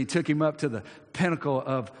 So he took him up to the pinnacle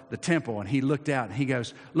of the temple and he looked out and he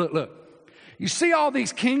goes, look, you see all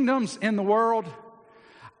these kingdoms in the world?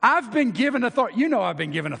 I've been given authority. You know I've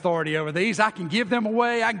been given authority over these. I can give them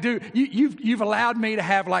away. I can do. You've allowed me to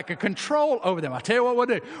have like a control over them. I'll tell you what we'll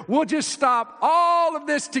do. We'll just stop all of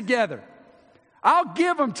this together. I'll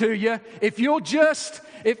give them to you if you'll just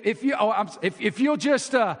if you'll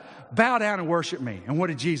just bow down and worship me. And what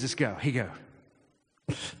did Jesus go? He go,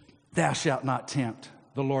 thou shalt not tempt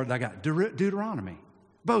the Lord thy God. Deuteronomy.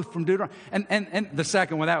 Both from Deuteronomy. And the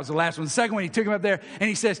second one, that was the last one. The second one, he took him up there and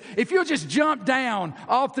he says, if you'll just jump down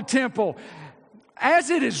off the temple,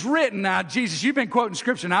 as it is written. Now, Jesus, you've been quoting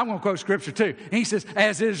Scripture, and I'm going to quote Scripture too. And he says,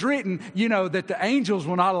 as it is written, you know, that the angels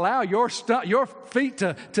will not allow your feet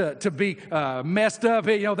to be messed up.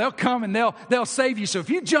 You know, they'll come and they'll save you. So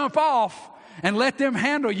if you jump off and let them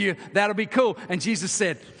handle you, that'll be cool. And Jesus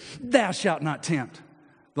said, thou shalt not tempt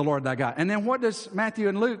the Lord thy God. And then what does Matthew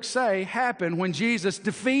and Luke say happened when Jesus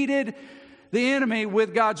defeated the enemy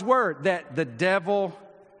with God's word? That the devil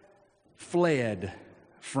fled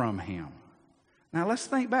from him. Now let's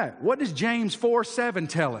think back. What does James 4:7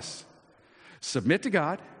 tell us? Submit to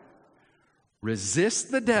God,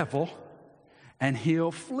 resist the devil, and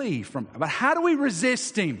he'll flee from. But how do we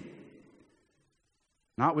resist him?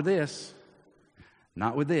 Not with this.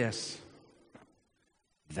 Not with this.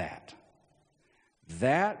 That.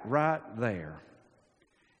 That right there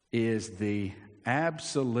is the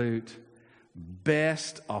absolute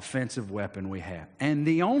best offensive weapon we have, and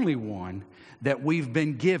the only one that we've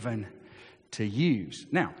been given to use.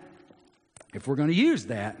 Now, if we're going to use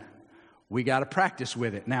that, we got to practice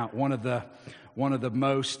with it. Now, one of the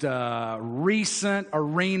most recent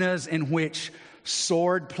arenas in which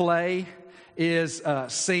sword play is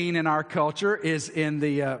seen in our culture is in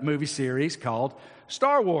the movie series called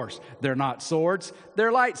Star Wars. They're not swords,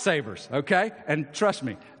 they're lightsabers, okay? And trust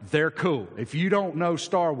me, they're cool. If you don't know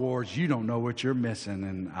Star Wars, you don't know what you're missing.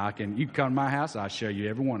 And you can come to my house, I'll show you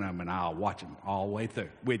every one of them, and I'll watch them all the way through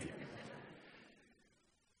with you.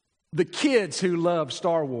 The kids who love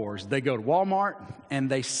Star Wars, they go to Walmart and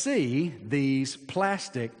they see these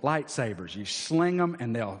plastic lightsabers. You sling them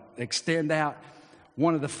and they'll extend out.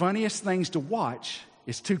 One of the funniest things to watch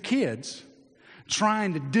is two kids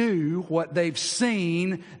trying to do what they've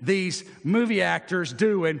seen these movie actors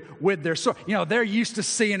doing with their sword. You know, they're used to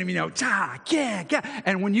seeing them, yeah.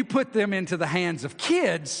 And when you put them into the hands of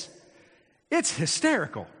kids, it's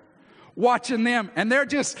hysterical. Watching them, and they're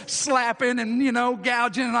just slapping and,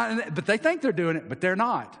 gouging, but they think they're doing it, but they're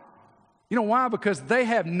not. You know why? Because they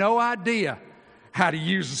have no idea how to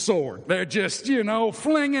use a sword. They're just,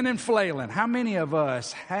 flinging and flailing. How many of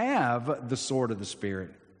us have the sword of the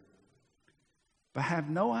Spirit, but have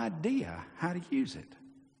no idea how to use it?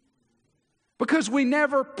 Because we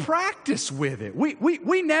never practice with it.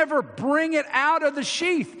 We never bring it out of the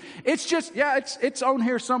sheath. It's just, it's on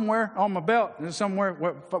here somewhere on my belt. Somewhere,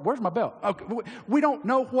 where's my belt? Okay, we don't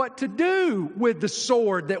know what to do with the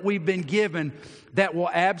sword that we've been given that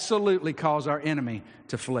will absolutely cause our enemy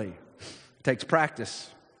to flee. It takes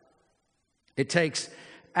practice. It takes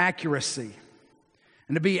accuracy.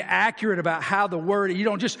 And to be accurate about how the word, you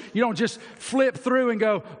don't just flip through and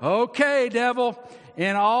go, okay, devil,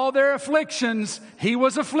 in all their afflictions, he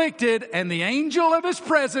was afflicted, and the angel of his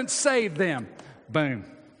presence saved them. Boom.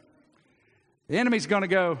 The enemy's going to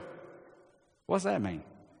go, what's that mean?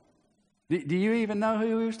 Do you even know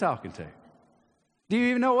who he was talking to? Do you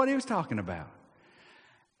even know what he was talking about?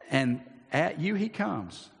 And at you he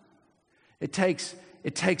comes. It takes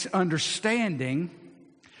understanding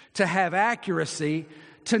to have accuracy,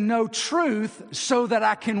 to know truth so that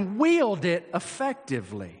I can wield it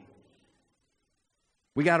effectively.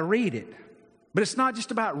 We got to read it. But it's not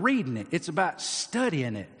just about reading it. It's about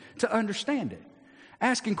studying it to understand it.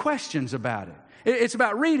 Asking questions about it. It's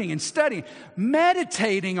about reading and studying,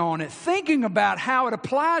 meditating on it, thinking about how it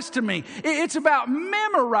applies to me. It's about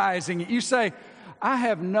memorizing it. You say, I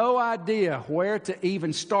have no idea where to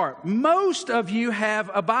even start. Most of you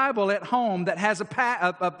have a Bible at home that has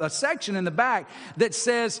a section in the back that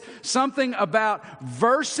says something about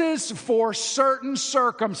verses for certain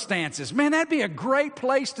circumstances. Man, that'd be a great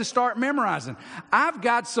place to start memorizing. I've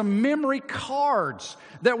got some memory cards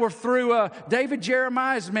that were through David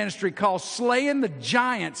Jeremiah's ministry called Slaying the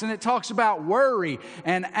Giants. And it talks about worry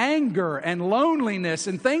and anger and loneliness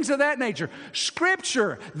and things of that nature.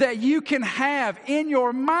 Scripture that you can have in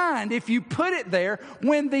your mind if you put it there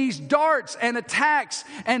when these darts and attacks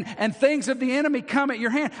and things of the enemy come at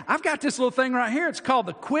your hand. I've got this little thing right here. It's called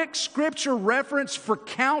the Quick Scripture Reference for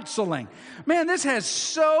Counseling. Man, this has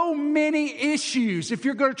so many issues if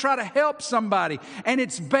you're going to try to help somebody. And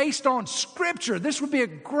it's based on Scripture. This would be a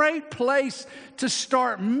great place to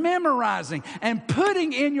start memorizing and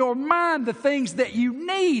putting in your mind the things that you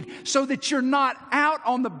need so that you're not out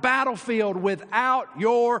on the battlefield without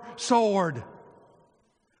your sword,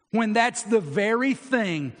 when that's the very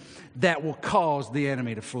thing that will cause the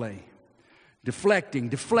enemy to flee. Deflecting,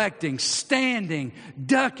 standing,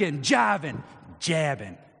 ducking, jiving,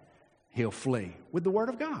 jabbing. He'll flee with the Word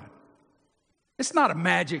of God. It's not a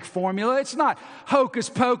magic formula. It's not hocus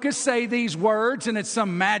pocus, say these words and it's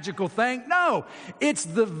some magical thing. No, it's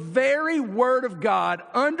the very Word of God,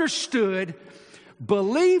 understood,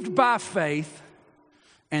 believed by faith,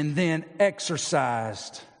 and then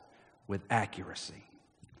exercised with accuracy.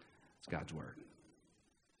 It's God's Word.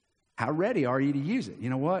 How ready are you to use it? You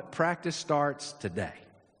know what? Practice starts today.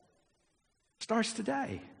 Starts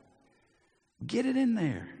today. Get it in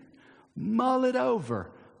there. Mull it over.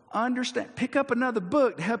 Understand. Pick up another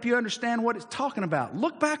book to help you understand what it's talking about.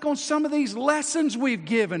 Look back on some of these lessons we've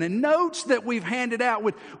given and notes that we've handed out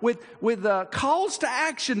with calls to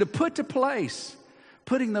action to put to place.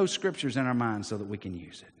 Putting those scriptures in our minds so that we can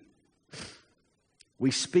use it.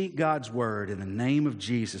 We speak God's word in the name of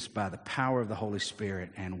Jesus by the power of the Holy Spirit,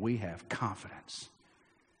 and we have confidence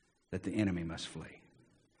that the enemy must flee.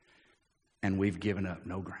 And we've given up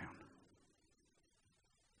no ground.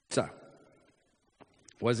 So,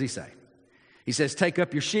 what does he say? He says, take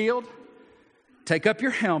up your shield, take up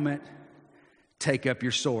your helmet, take up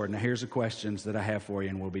your sword. Now, here's the questions that I have for you,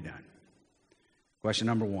 and we'll be done. Question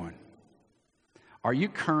number 1. Are you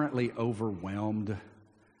currently overwhelmed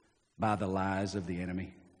by the lies of the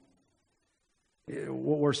enemy?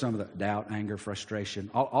 What were some of the doubt, anger,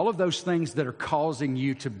 frustration? All of those things that are causing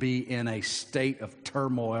you to be in a state of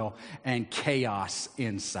turmoil and chaos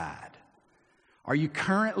inside. Are you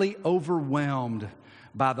currently overwhelmed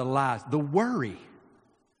by the lies, the worry,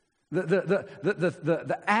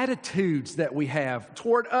 the attitudes that we have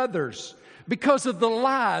toward others because of the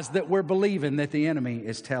lies that we're believing that the enemy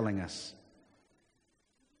is telling us?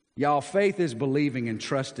 Y'all, faith is believing and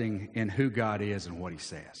trusting in who God is and what He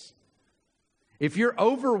says. If you're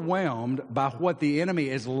overwhelmed by what the enemy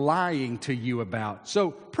is lying to you about,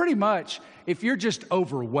 so pretty much if you're just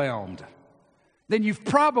overwhelmed, then you've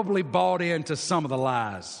probably bought into some of the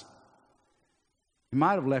lies. You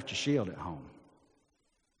might have left your shield at home.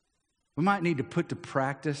 We might need to put to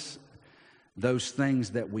practice those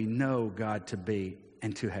things that we know God to be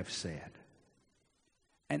and to have said.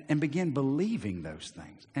 And begin believing those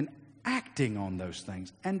things and acting on those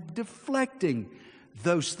things and deflecting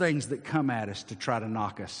those things that come at us to try to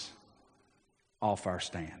knock us off our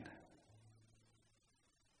stand.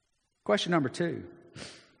 Question number 2.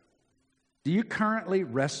 Do you currently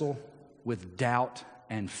wrestle with doubt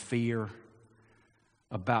and fear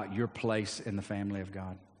about your place in the family of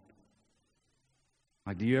God?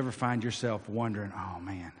 Like, do you ever find yourself wondering, oh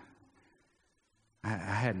man, I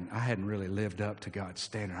hadn't really lived up to God's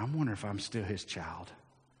standard. I'm wondering if I'm still His child.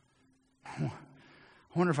 I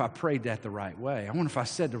wonder if I prayed that the right way. I wonder if I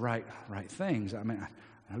said the right things. I mean,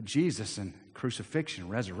 I know Jesus and crucifixion,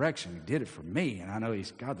 resurrection, He did it for me, and I know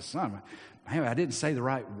He's God the Son. Man, I didn't say the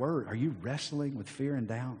right word. Are you wrestling with fear and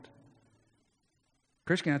doubt?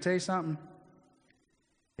 Chris, can I tell you something?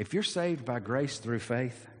 If you're saved by grace through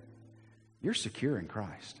faith, you're secure in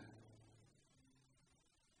Christ.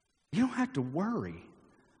 You don't have to worry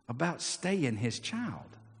about staying His child.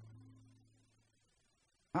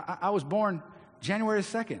 I was born January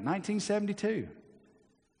 2nd, 1972,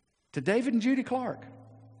 to David and Judy Clark.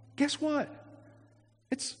 Guess what?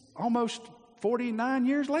 It's almost 49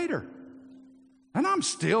 years later, and I'm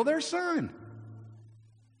still their son.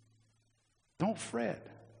 Don't fret.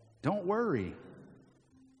 Don't worry.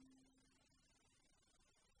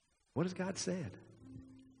 What has God said?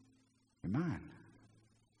 You're mine.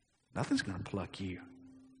 Nothing's going to pluck you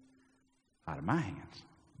out of my hands.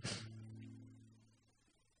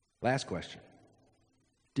 Last question.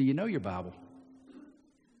 Do you know your Bible?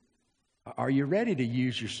 Are you ready to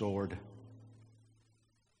use your sword?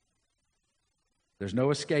 There's no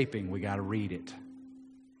escaping. We got to read it.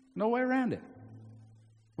 No way around it.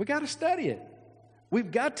 We got to study it.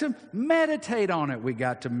 We've got to meditate on it. We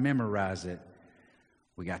got to memorize it.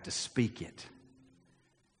 We got to speak it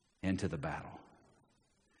into the battle.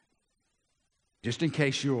 Just in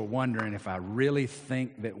case you were wondering if I really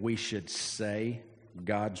think that we should say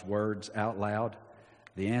God's words out loud,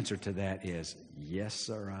 the answer to that is yes,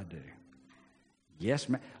 sir, I do. Yes,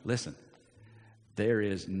 ma'am. Listen, there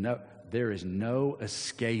is no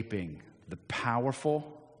escaping the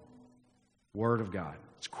powerful Word of God.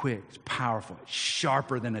 It's quick, it's powerful, it's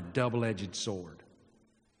sharper than a double-edged sword.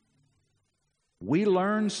 We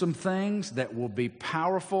learn some things that will be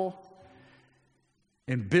powerful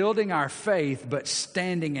in building our faith, but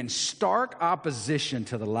standing in stark opposition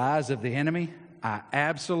to the lies of the enemy. I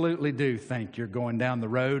absolutely do think you're going down the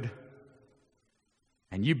road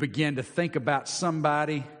and you begin to think about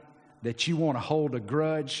somebody that you want to hold a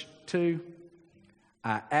grudge to.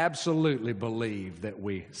 I absolutely believe that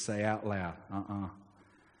we say out loud,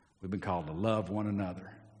 we've been called to love one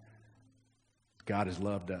another. God has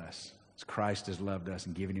loved us. Christ has loved us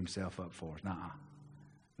and given Himself up for us. No,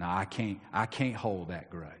 I can't hold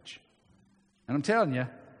that grudge. And I'm telling you,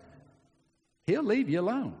 He'll leave you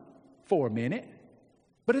alone for a minute.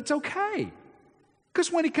 But it's okay.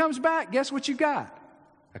 Because when He comes back, guess what you got?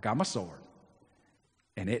 I got my sword.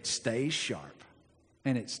 And it stays sharp.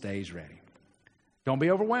 And it stays ready. Don't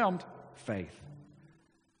be overwhelmed. Faith.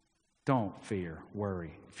 Don't fear,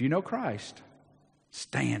 worry. If you know Christ,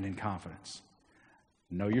 stand in confidence.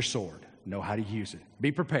 Know your sword. Know how to use it.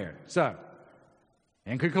 Be prepared. So,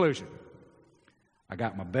 in conclusion, I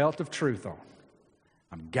got my belt of truth on.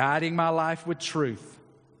 I'm guiding my life with truth,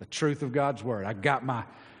 the truth of God's Word. I got my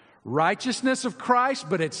righteousness of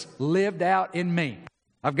Christ, but it's lived out in me.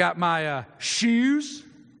 I've got my shoes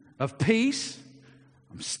of peace.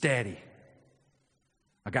 I'm steady.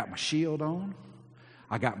 I got my shield on.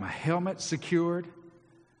 I got my helmet secured.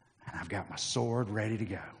 And I've got my sword ready to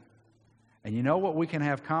go. And you know what we can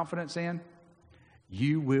have confidence in?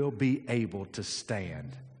 You will be able to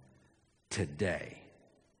stand today.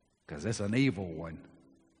 Because it's an evil one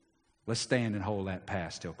Let's stand and hold that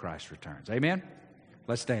past till Christ returns. Amen?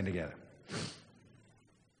 Let's stand together.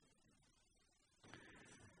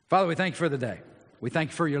 Father, we thank you for the day. We thank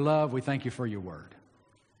you for your love. We thank you for your word.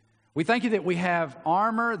 We thank you that we have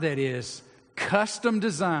armor that is custom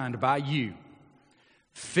designed by you.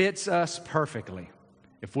 Fits us perfectly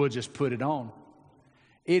if we'll just put it on.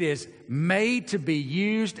 It is made to be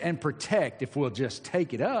used and protect if we'll just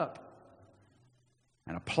take it up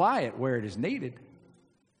and apply it where it is needed.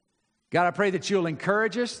 God, I pray that you'll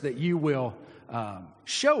encourage us, that you will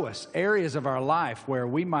show us areas of our life where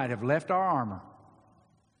we might have left our armor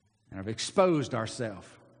and have exposed ourselves.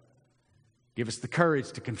 Give us the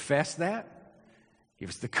courage to confess that. Give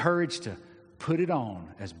us the courage to put it on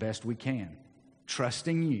as best we can,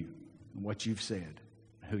 trusting you and what you've said,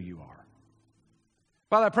 who you are.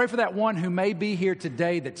 Father, I pray for that one who may be here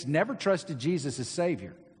today that's never trusted Jesus as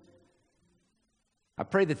Savior. I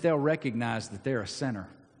pray that they'll recognize that they're a sinner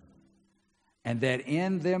and that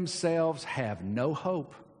in themselves have no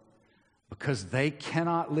hope because they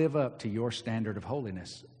cannot live up to your standard of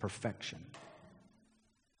holiness, perfection.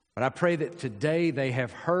 But I pray that today they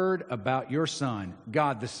have heard about your Son,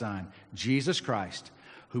 God the Son, Jesus Christ,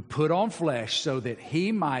 who put on flesh so that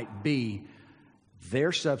he might be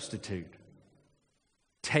their substitute,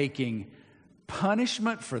 taking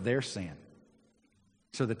punishment for their sin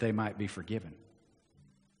so that they might be forgiven.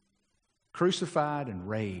 Crucified and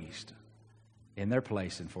raised in their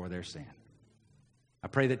place and for their sin. I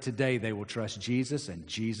pray that today they will trust Jesus and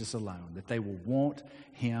Jesus alone, that they will want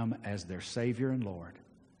him as their Savior and Lord,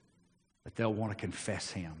 that they'll want to confess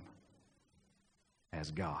him as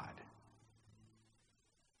God.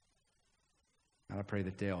 And I pray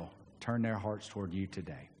that they'll turn their hearts toward you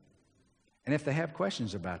today. And if they have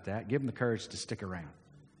questions about that, give them the courage to stick around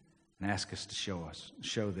and ask us to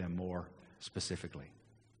show them more specifically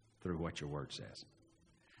through what your word says.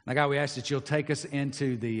 Now, God, we ask that you'll take us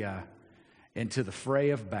into the fray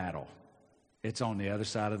of battle. It's on the other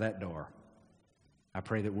side of that door. I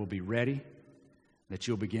pray that we'll be ready, that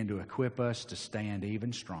you'll begin to equip us to stand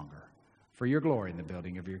even stronger for your glory in the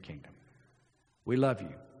building of your kingdom. We love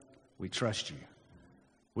you. We trust you.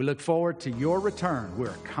 We look forward to your return.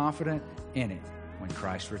 We're confident in it when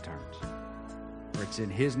Christ returns. For it's in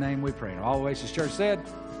his name we pray. And all Oasis Church said,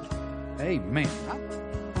 amen.